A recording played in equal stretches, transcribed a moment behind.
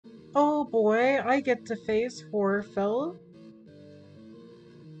Oh boy, I get to face Horfel.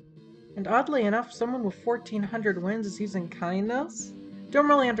 And oddly enough, someone with 1400 wins is using kindness. Don't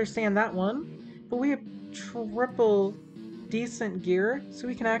really understand that one. But we have triple decent gear, so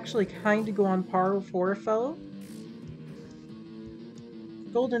we can actually kind of go on par with Horfel.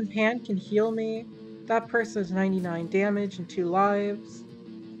 Golden Pan can heal me. That person has 99 damage and 2 lives.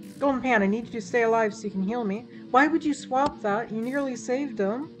 Golden Pan, I need you to stay alive so you can heal me. Why would you swap that? You nearly saved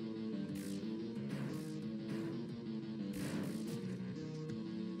him.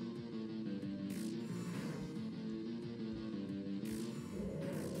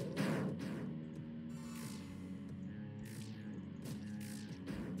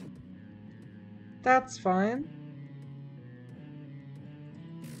 That's fine.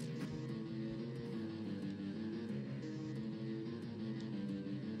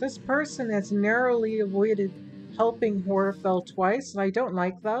 This person has narrowly avoided helping Horfel twice, and I don't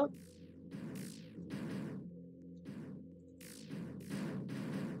like that.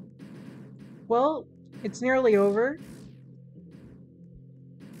 Well, it's nearly over.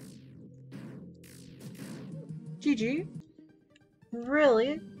 GG.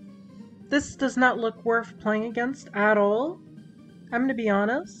 Really? This does not look worth playing against at all. I'm gonna be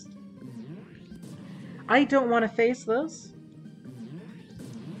honest. I don't want to face this.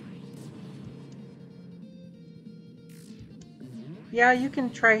 Yeah, you can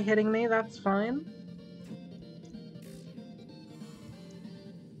try hitting me, that's fine.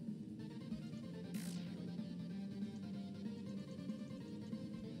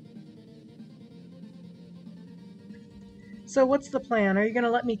 So what's the plan? Are you gonna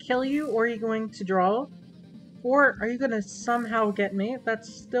let me kill you, or are you going to draw? Or are you gonna somehow get me? That's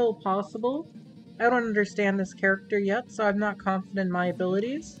still possible. I don't understand this character yet, so I'm not confident in my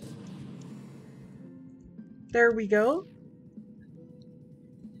abilities. There we go.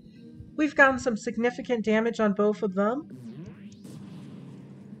 We've gotten some significant damage on both of them.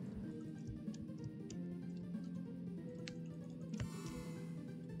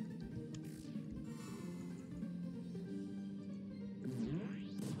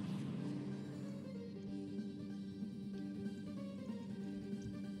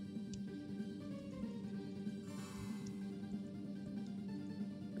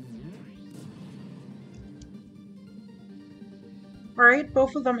 Alright,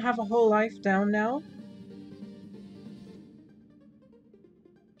 both of them have a whole life down now.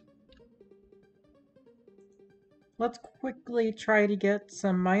 Let's quickly try to get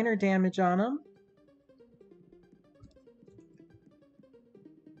some minor damage on them.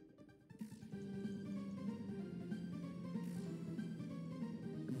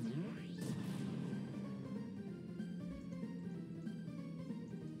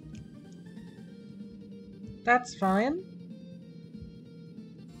 That's fine.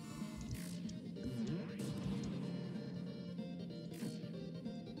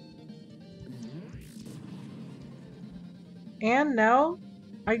 And now,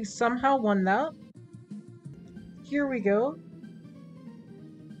 I somehow won that. Here we go.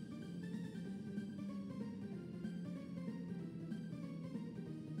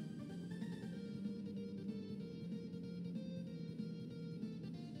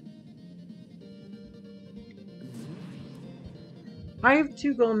 I have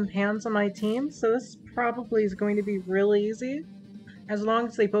 2 golden pans on my team, so this probably is going to be really easy, as long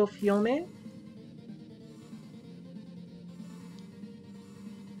as they both heal me.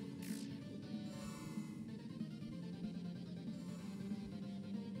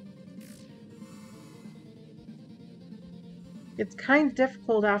 It's kind of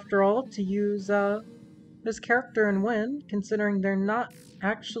difficult, after all, to use this character and win, considering they're not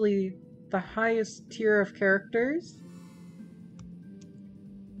actually the highest tier of characters.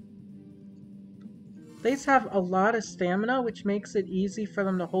 They just have a lot of stamina, which makes it easy for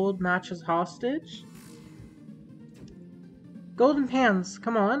them to hold matches hostage. Golden Pans,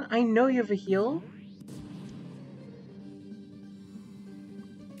 come on, I know you have a heal.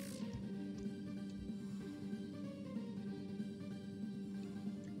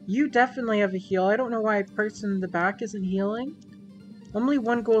 You definitely have a heal. I don't know why a person in the back isn't healing. Only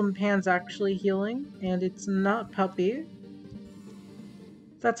 1 golden pan's actually healing, and it's not Puppy.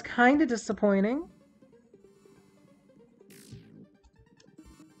 That's kinda disappointing.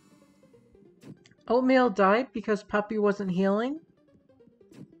 Oatmeal died because Puppy wasn't healing.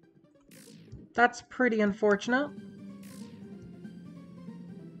 That's pretty unfortunate.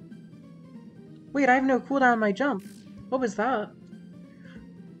 Wait, I have no cooldown on my jump. What was that?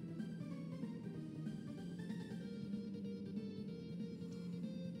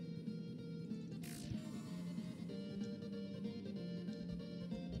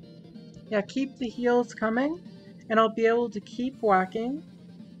 Yeah, keep the heals coming, and I'll be able to keep whacking.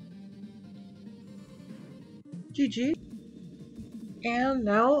 GG. And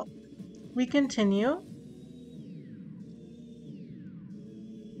now we continue.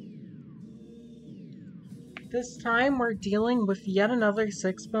 This time we're dealing with yet another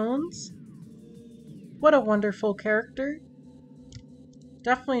Six Bones. What a wonderful character.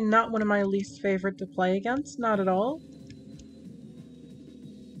 Definitely not one of my least favorite to play against, not at all.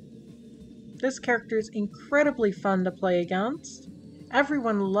 This character is incredibly fun to play against.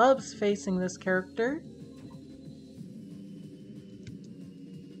 Everyone loves facing this character.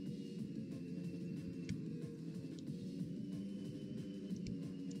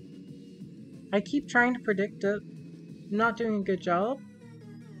 I keep trying to predict it. I'm not doing a good job.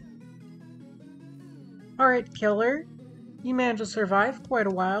 Alright, killer. You managed to survive quite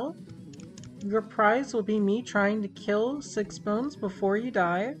a while. Your prize will be me trying to kill Six Bones before you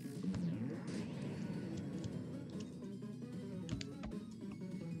die.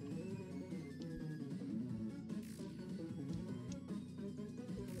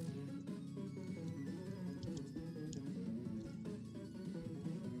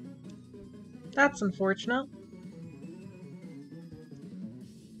 That's unfortunate.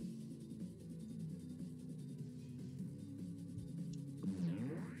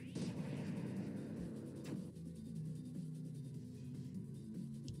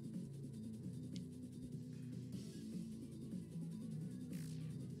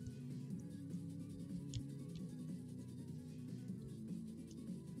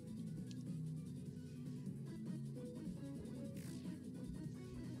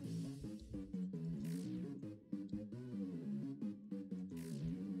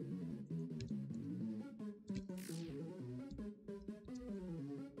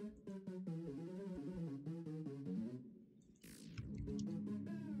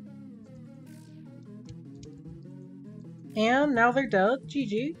 And now they're dead.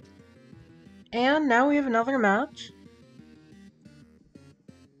 GG. And now we have another match.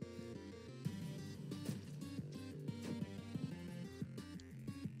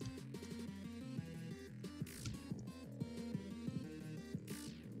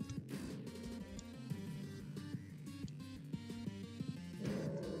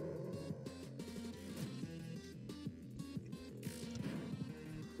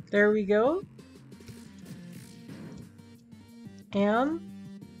 There we go. And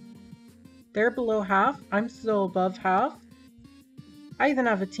they're below half. I'm still above half. I even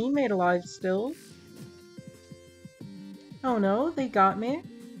have a teammate alive still. Oh no, they got me.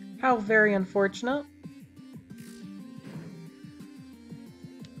 How very unfortunate.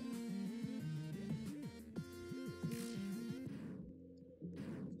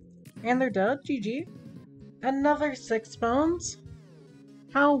 And they're dead. GG. Another Six Bones.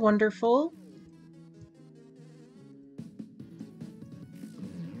 How wonderful.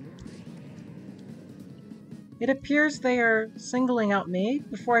 It appears they are singling out me.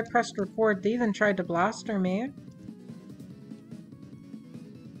 Before I pressed record, they even tried to blaster me.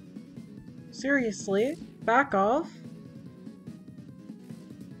 Seriously, back off.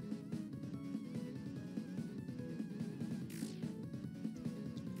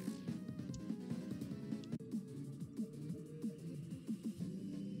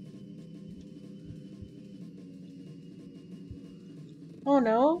 Oh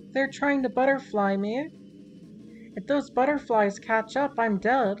no, they're trying to butterfly me. If those butterflies catch up, I'm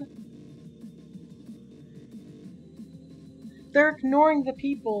dead. They're ignoring the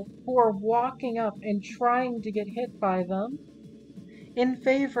people who are walking up and trying to get hit by them, in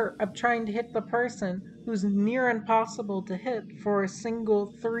favor of trying to hit the person who's near impossible to hit for a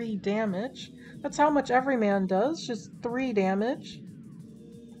single 3 damage. That's how much every man does, just 3 damage.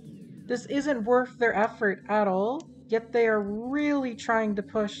 This isn't worth their effort at all, yet they are really trying to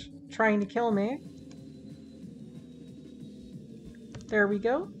push, trying to kill me. There we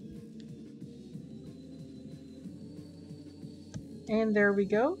go. And there we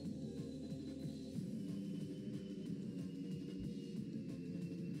go.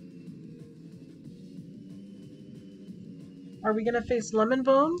 Are we gonna face Lemon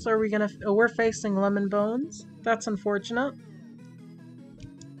Bones? Are we gonna... Oh, we're facing Lemon Bones. That's unfortunate.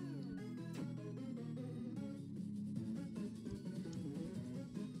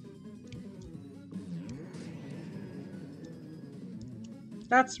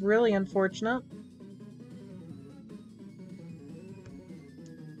 That's really unfortunate.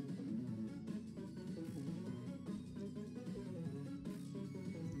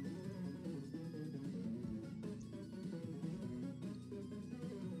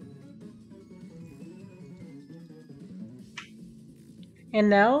 And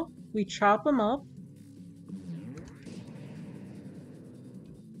now, We chop them up.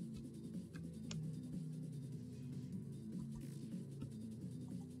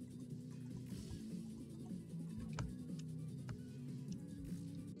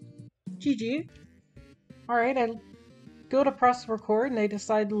 GG. Alright, I go to press record and they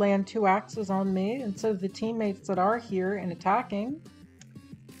decide to land 2 axes on me instead of the teammates that are here and attacking.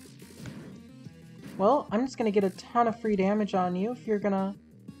 Well, I'm just gonna get a ton of free damage on you if you're gonna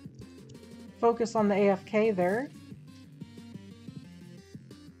focus on the AFK there.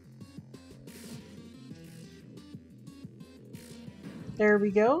 There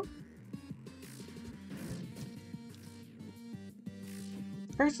we go.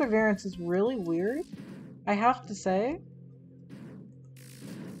 Perseverance is really weird, I have to say.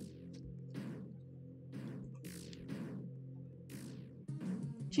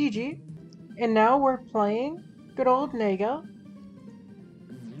 GG. And now we're playing good old Nega.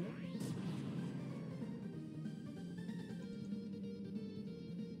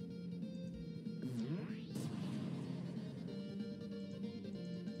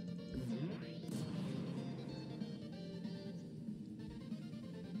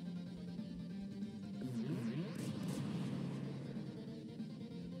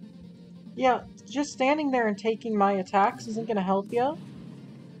 Yeah, just standing there and taking my attacks isn't gonna help you.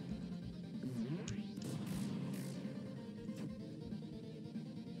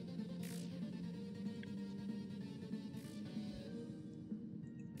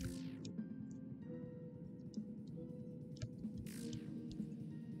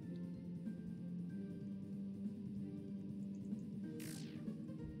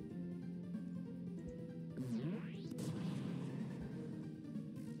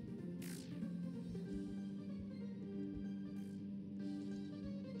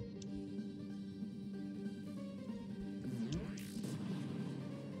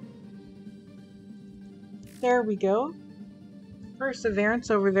 There we go. Perseverance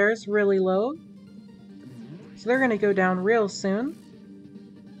over there is really low. So they're gonna go down real soon.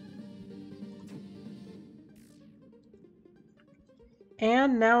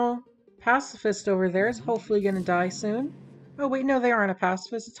 And now Pacifist over there is hopefully gonna die soon. Oh wait, no, they aren't a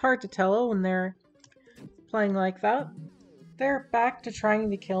pacifist. It's hard to tell when they're playing like that. They're back to trying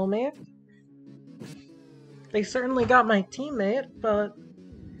to kill me. They certainly got my teammate, but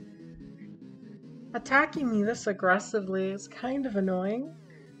attacking me this aggressively is kind of annoying.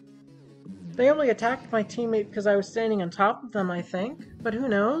 They only attacked my teammate because I was standing on top of them, I think, but who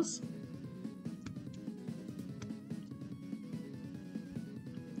knows?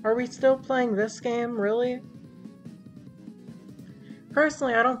 Are we still playing this game, really?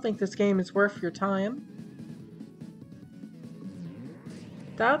 Personally, I don't think this game is worth your time.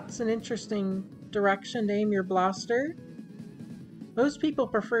 That's an interesting direction to aim your blaster. Most people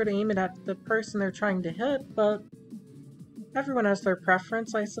prefer to aim it at the person they're trying to hit, but everyone has their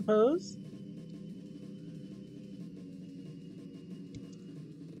preference, I suppose.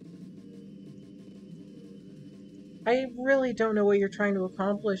 I really don't know what you're trying to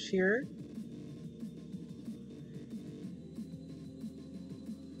accomplish here.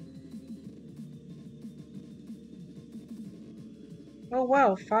 Oh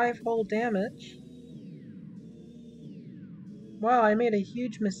wow, 5 whole damage. Wow, I made a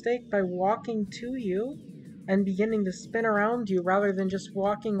huge mistake by walking to you and beginning to spin around you rather than just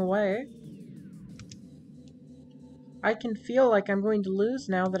walking away. I can feel like I'm going to lose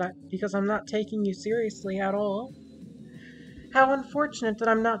now because I'm not taking you seriously at all. How unfortunate that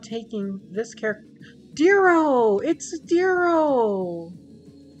I'm not taking this character. Diro! It's Diro!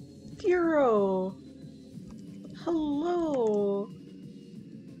 Diro! Hello!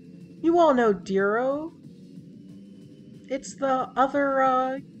 You all know Diro? It's the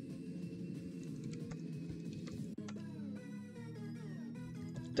other,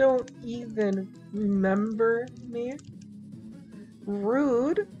 don't even remember me?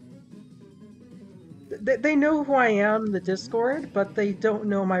 Rude? They know who I am in the Discord, but they don't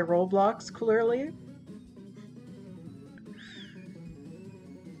know my Roblox, clearly.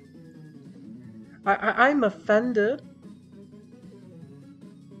 I'm offended.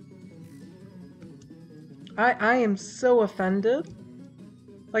 I am so offended.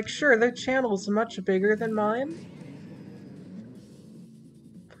 Like, sure, their channel is much bigger than mine.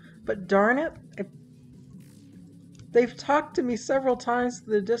 But darn it, they've talked to me several times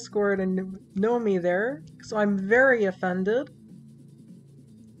through the Discord and know me there, so I'm very offended.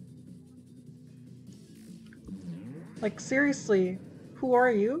 Like, seriously, who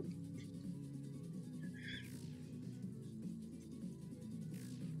are you?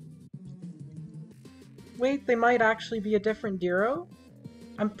 Wait, they might actually be a different Diro?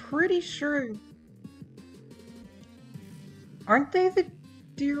 I'm pretty sure... Aren't they the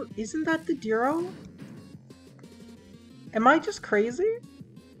deer? Isn't that the Dero? Am I just crazy?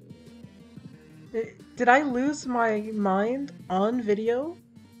 Did I lose my mind on video?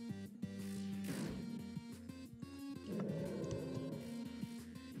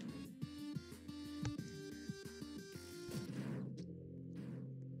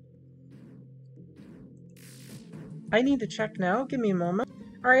 I need to check now. Give me a moment.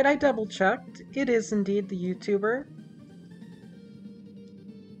 Alright, I double checked. It is indeed the YouTuber.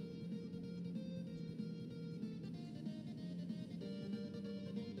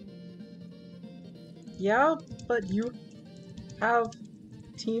 Yeah, but you have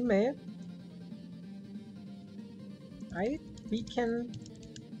teammate. Right? We can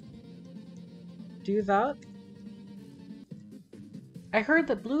do that. I heard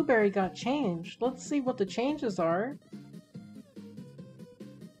that Blueberry got changed. Let's see what the changes are.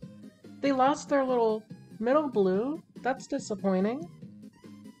 They lost their little middle blue. That's disappointing.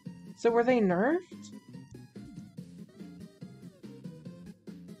 So were they nerfed?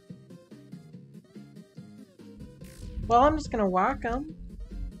 Well, I'm just gonna whack them.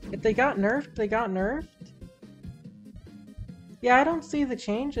 If they got nerfed, they got nerfed. Yeah, I don't see the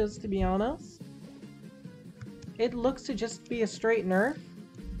changes, to be honest. It looks to just be a straight nerf.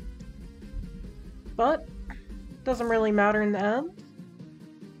 But, doesn't really matter in the end.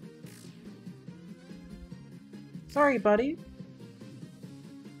 Sorry, buddy.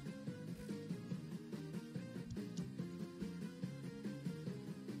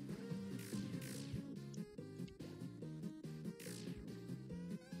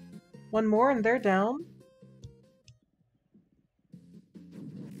 One more and they're down.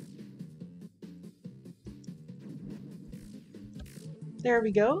 There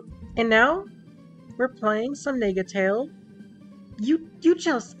we go. And now, we're playing some Undertale. You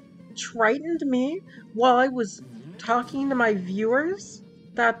just tritoned me while I was talking to my viewers?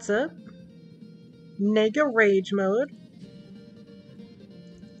 That's it. Nega Rage mode.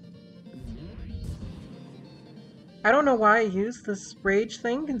 I don't know why I used this rage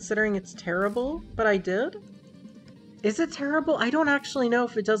thing, considering it's terrible, but I did. Is it terrible? I don't actually know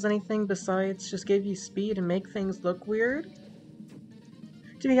if it does anything besides just give you speed and make things look weird.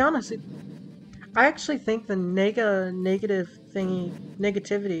 To be honest, I actually think the negative thingy,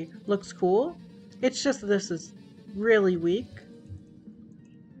 negativity, looks cool. It's just this is really weak.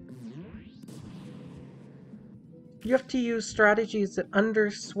 You have to use strategies that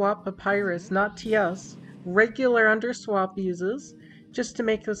underswap Papyrus, not TS. Regular underswap uses, just to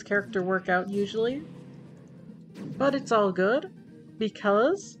make this character work out usually. But it's all good,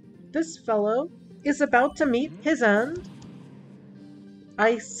 because this fellow is about to meet his end.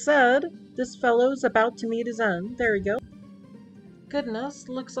 I said this fellow's about to meet his end. There we go. Goodness,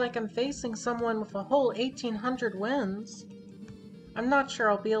 looks like I'm facing someone with a whole 1800 wins. I'm not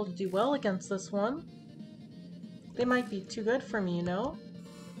sure I'll be able to do well against this one. They might be too good for me, you know?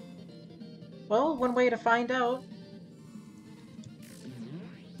 Well, one way to find out.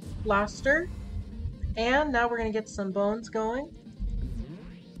 Blaster. And now we're gonna get some bones going.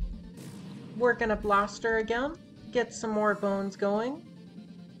 We're gonna blaster again. Get some more bones going.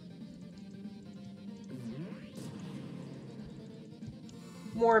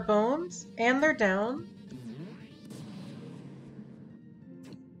 More bones. And they're down.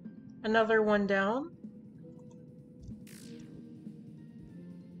 Another one down.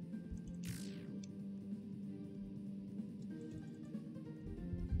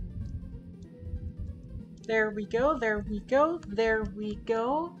 There we go, there we go, there we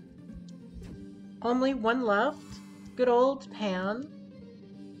go. Only one left. Good old Pan.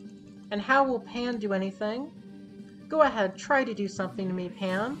 And how will Pan do anything? Go ahead, try to do something to me,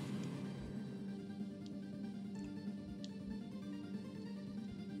 Pan.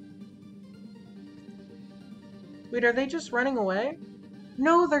 Wait, are they just running away?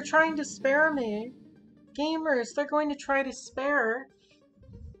 No, they're trying to spare me. Gamers, they're going to try to spare.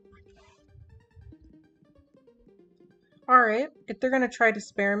 Alright, if they're gonna try to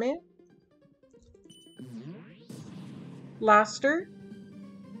spare me. Blaster.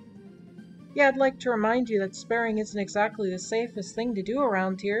 Yeah, I'd like to remind you that sparing isn't exactly the safest thing to do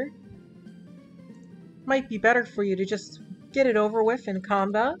around here. Might be better for you to just get it over with in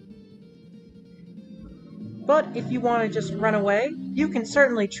combat. But if you want to just run away, you can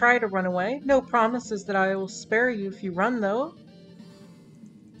certainly try to run away. No promises that I will spare you if you run, though.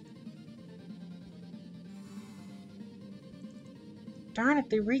 Darn it,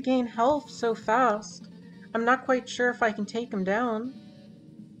 they regain health so fast. I'm not quite sure if I can take them down.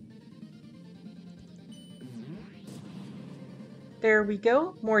 There we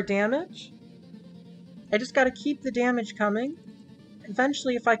go. More damage. I just gotta keep the damage coming.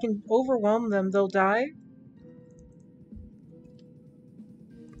 Eventually, if I can overwhelm them, they'll die.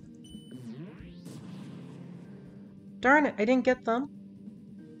 Darn it, I didn't get them.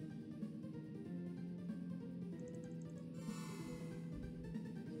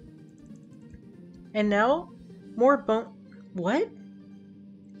 And now, more bone... What?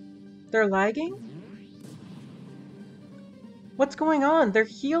 They're lagging? What's going on? They're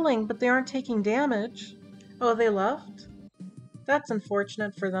healing, but they aren't taking damage. Oh, they left? That's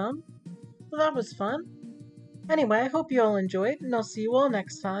unfortunate for them. Well, that was fun. Anyway, I hope you all enjoyed, and I'll see you all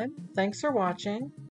next time. Thanks for watching.